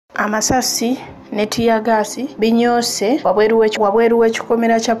amasasi ne teargas binyose wabweru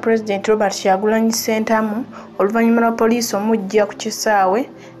w'ekikomera kya President Robert Kyagulanyi Ssentamu oluvannyuma lwa poliisi omujja ku kisaawe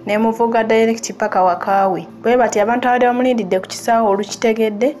n'emuvuga direct paka wakaawe. Bwe bati abantu abadde bamulindidde ku kisaawe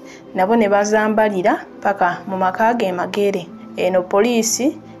olukitegedde nabo ne bazambalira paka mu maka ge Magere. Eno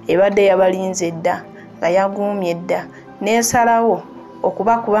poliisi ebadde yabalinze dda nga yaguumye dda n'esalawo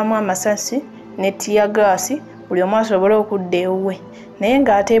okubakubamu amasasi ne teargas buli omu asobole okudda ewuwe. Naye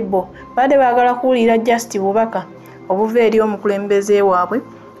ng'ate bo badde baagala kuwulira just bubaka obuva eri omukulembeze waabwe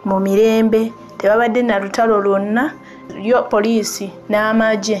mu mirembe. Tebabadde na lutalo lwonna yo poliisi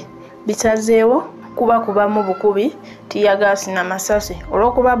n'amagye bisazeewo kubakubamu bukubi teargas n'amasasi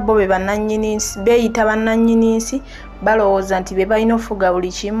olw'okuba bo be bannannyini nsi beeyita bannannyini nsi balowooza nti be balina ofuga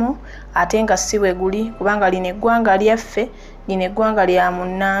buli kimu ate nga si bwe guli kubanga lino eggwanga lyaffe lino eggwanga lya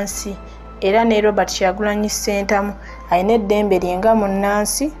munnansi. Era ne Robert Kyagulanyi Ssentamu alina eddembe lyenga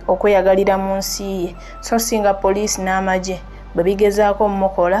munnansi okweyagalira mu nsi ye, so singa poliisi n'amagye bwe bigezaako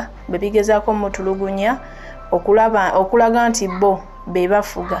mukola bwe bigezaako mutulugunya okulaga nti bo be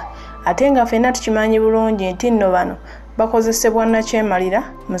bafuga. Ate nga ffenna tukimanyi bulungi nti nno bano bakozesebwa Nakyemalira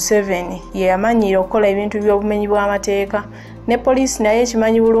Museveni ye yamanyira okukola ebintu by'obumenyi bw'amateeka. Ne poliisi naye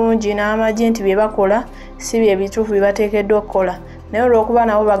ekimanyi bulungi n'amagye nti bye bakola si bye bituufu bye bateekeddwa okukola. Naye olw'okuba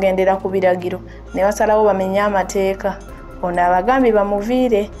nabo bagendera ku biragiro ne basalawo bamenye amateeka, ono abagambye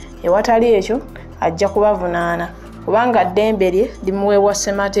bamuviire ewatali ekyo ajja kubavunaana kubanga ddembe lye limuweebwa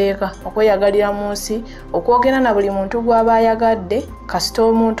ssemateeka okweyagalira mu nsi okwogera na buli muntu gw'aba ayagadde kasita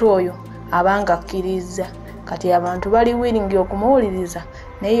omuntu oyo abanga akkiriza. Kati abantu bali willing okumuwuliriza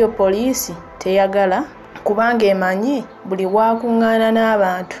naye yo poliisi teyagala kubanga emanyi buli bwakuŋŋaana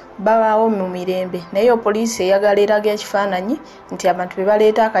n'abantu babaawo mu mirembe. Naye yo poliisi eyagala eraga ekifaananyi nti abantu be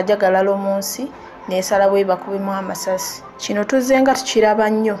baleeta akajagalalo mu nsi n'esala bwe bakubemu amasasi. Kino tuzze nga tukiraba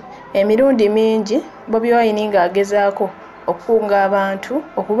nnyo emirundi mingi Bobi Wine ng'agezaako okukunga abantu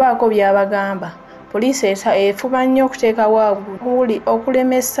okubaako by'abagamba. Poliisi efuba nnyo okuteekawo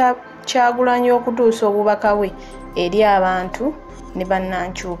okulemesa Kyagulanyi okutuusa obubaka bwe eri abantu ne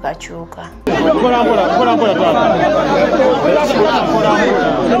bannankyukakyuka.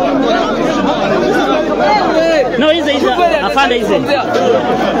 No, easy. I found it easy.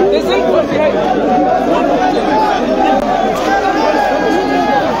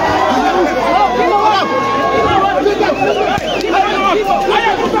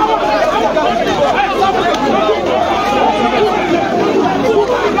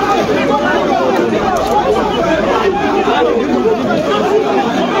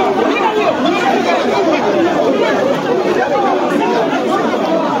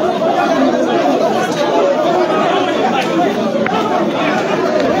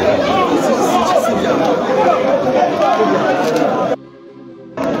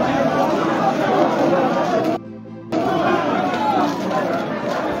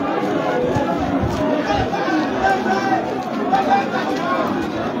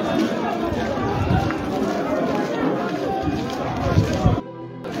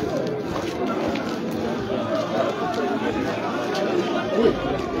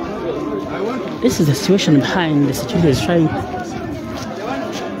 This is the situation behind the situation is trying.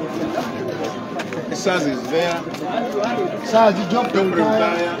 SARS is there. SARS, jump don't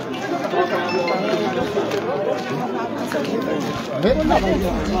retire.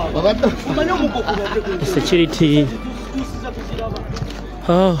 The security.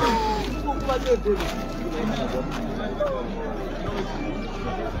 Oh.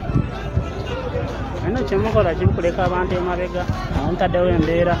 I know Chemokola Jimkuleka Vante Mavega, Antadeo and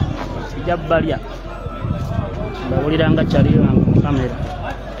Dera. Jabbalia bawuliranga kyaliyo kamera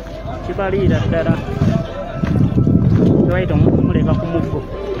kibalira ddala tebayita omuleka ku muggo.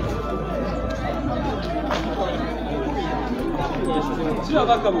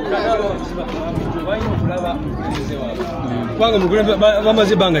 Kubanga mukulembeze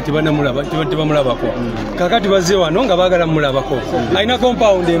bamaze ebbanga tebamulabako kakati bazze wano nga baagala mulabako. Alina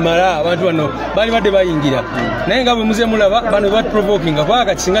compound emala abantu bano bali badde bayingira naye nga bwe muze mulaba bano batprovokinga kubanga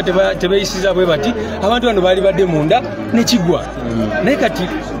kati singa tebeyisiza bwe bati abantu bano baali badde munda nekigwa. Naye kati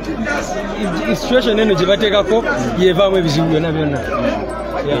situation eno gye bateekako yeevaamu ebizibu byonna byonna.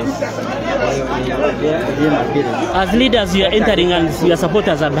 As leaders, you are entering and your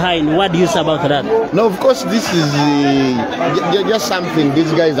supporters are behind. What do you say about that? No, of course, this is just something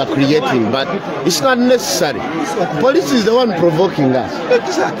these guys are creating, but it's not necessary. Police is the one provoking us.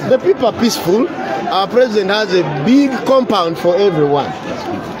 The people are peaceful. Our president has a big compound for everyone.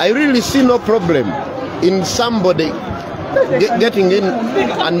 I really see no problem in somebody getting in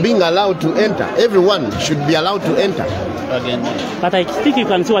and being allowed to enter. Everyone should be allowed to enter. But I think you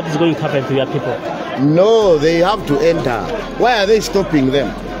can see what is going to happen to your people. No, they have to enter. Why are they stopping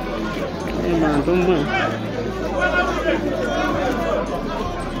them?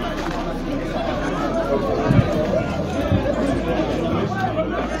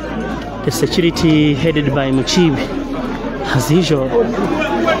 The security headed by Muchibi, as usual.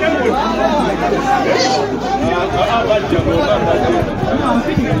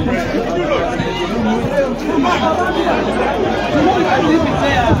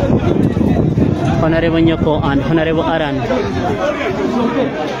 Honorable Nyoko and Honorable Aran.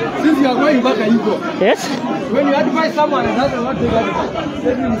 Since you are going back, and you go. Yes? When you advise someone and doesn't want to go,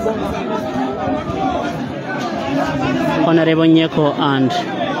 Honorable Nyoko and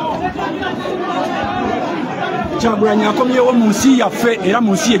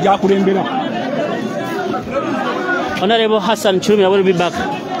Honorable Hassan Chumi, I will be back.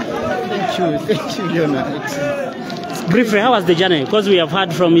 Thank you, Jonah. Briefly, how was the journey? Because we have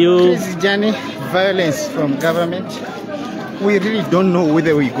heard from you. This journey, violence from government. We really don't know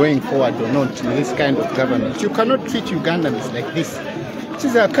whether we're going forward or not with this kind of government. You cannot treat Ugandans like this. This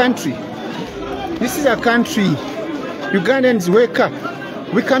is our country. This is our country. Ugandans, wake up.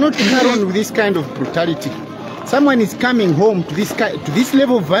 We cannot carry on with this kind of brutality. Someone is coming home to this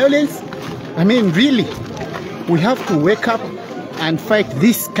level of violence. I mean, really, we have to wake up and fight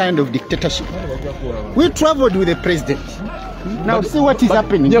this kind of dictatorship. We traveled with the president. Now see what is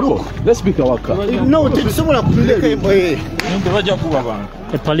happening. Look. Let's speak our car. No, the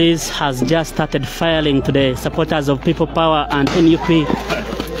police has just started firing to the supporters of People Power and NUP.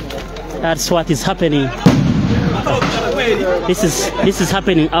 That's what is happening. This is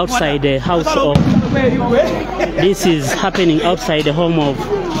happening outside the house of. This is happening outside the home of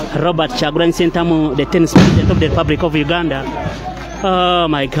Robert Kyagulanyi Ssentamu, the 10th President of the Republic of Uganda. Oh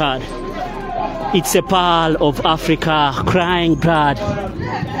my God. It's a pearl of Africa crying blood.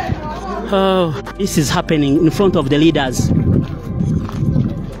 Oh, this is happening in front of the leaders.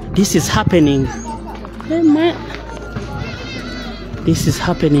 This is happening. This is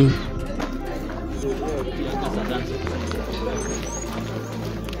happening.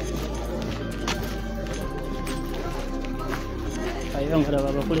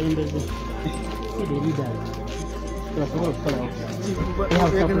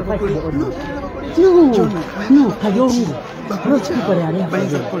 No, Kayongo.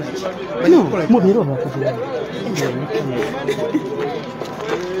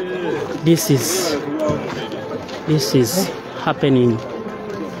 This is happening.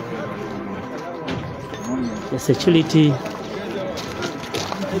 The security.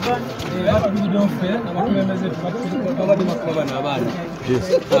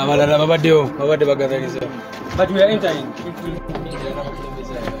 But we are entering.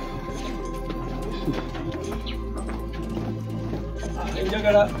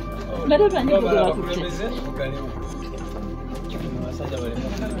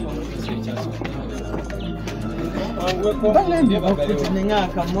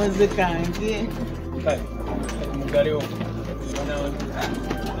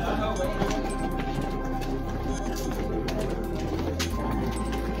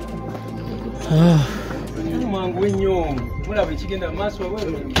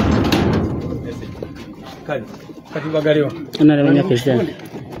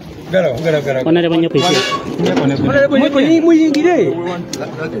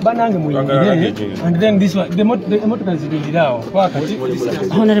 And then this one, the motor is doing it now.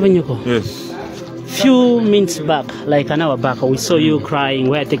 Yes. Few minutes back, like an hour back, we saw you crying.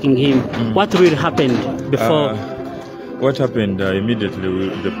 We are taking him. What really happened before? What happened immediately?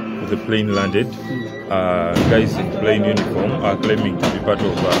 The plane landed. Guys in plain uniform are claiming to be part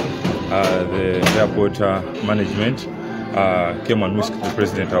of the airport management. Came and whisked the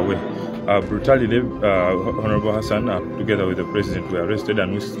president away. Brutally, Honorable Hassan, together with the president, were arrested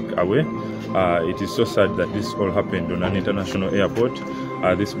and whisked away. It is so sad that this all happened on an international airport.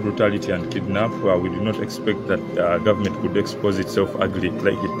 This brutality and kidnap, we did not expect that government could expose itself ugly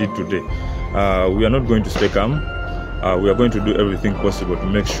like it did today. We are not going to stay calm. We are going to do everything possible to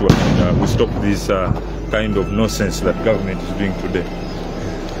make sure that we stop this kind of nonsense that government is doing today.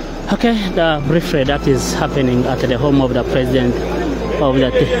 Okay, the briefly that is happening at the home of the president of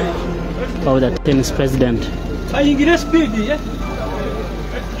the 10th president.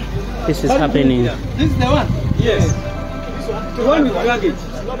 This is happening. This is the one? Yes. The one with luggage.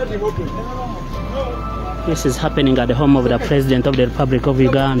 This is happening at the home of the president of the Republic of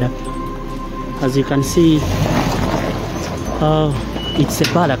Uganda. As you can see, it's a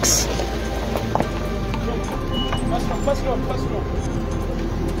barracks. First round.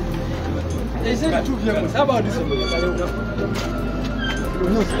 They said 2 vehicles. How about this one?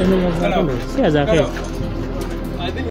 Sí, es aquí.